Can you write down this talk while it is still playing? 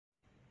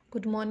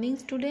Good morning,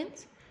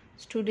 students.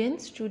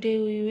 Students, today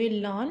we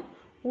will learn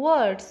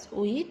words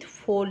with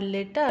 4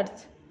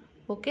 letters.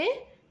 Okay,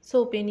 so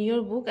open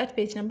your book at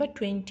page number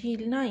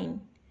 29.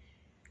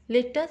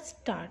 Let us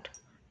start.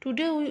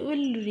 Today we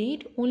will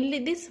read only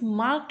these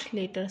marked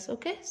letters.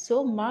 Okay,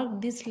 so mark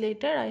this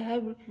letter I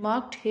have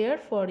marked here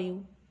for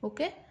you.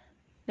 Okay,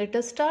 let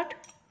us start.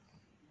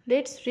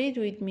 Let's read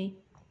with me.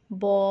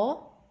 Ba,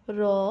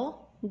 ra,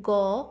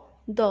 ga,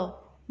 da.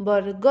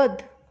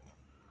 Bargad.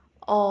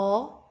 A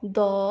the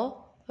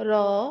र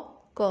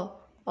क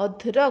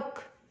अदरक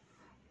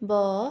ब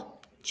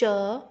च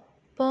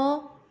प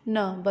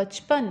न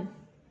बचपन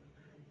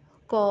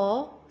क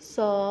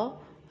स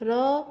र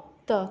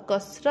त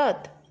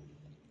कसरत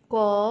क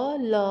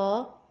ल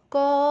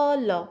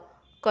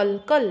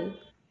कलकल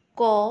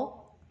क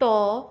ट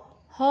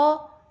ह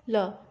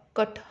ल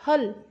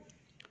कटहल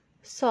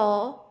स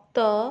त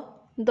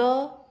द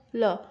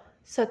ल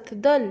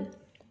सतदल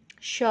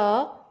श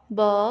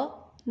ब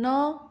न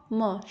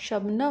म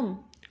शबनम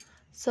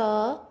स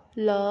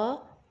ल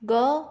ग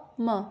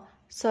म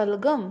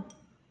सलगम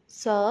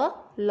स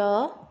ल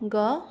ग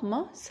म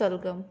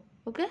सलगम.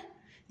 Okay,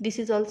 this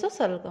is also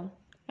salgam.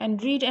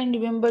 And read and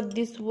remember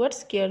these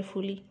words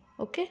carefully.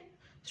 Okay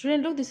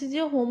student, look, this is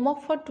your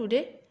homework for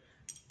today.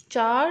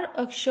 4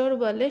 अक्षर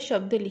वाले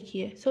शब्द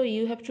लिखिए. So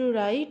you have to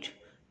write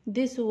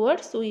these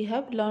words we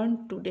have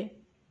learned today.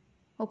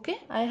 Okay,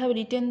 I have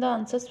written the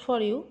answers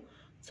for you.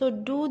 So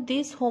do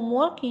this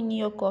homework in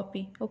your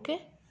copy. Okay,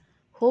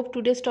 hope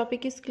today's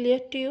topic is clear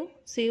to you.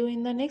 See you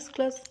in the next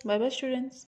class. Bye bye students.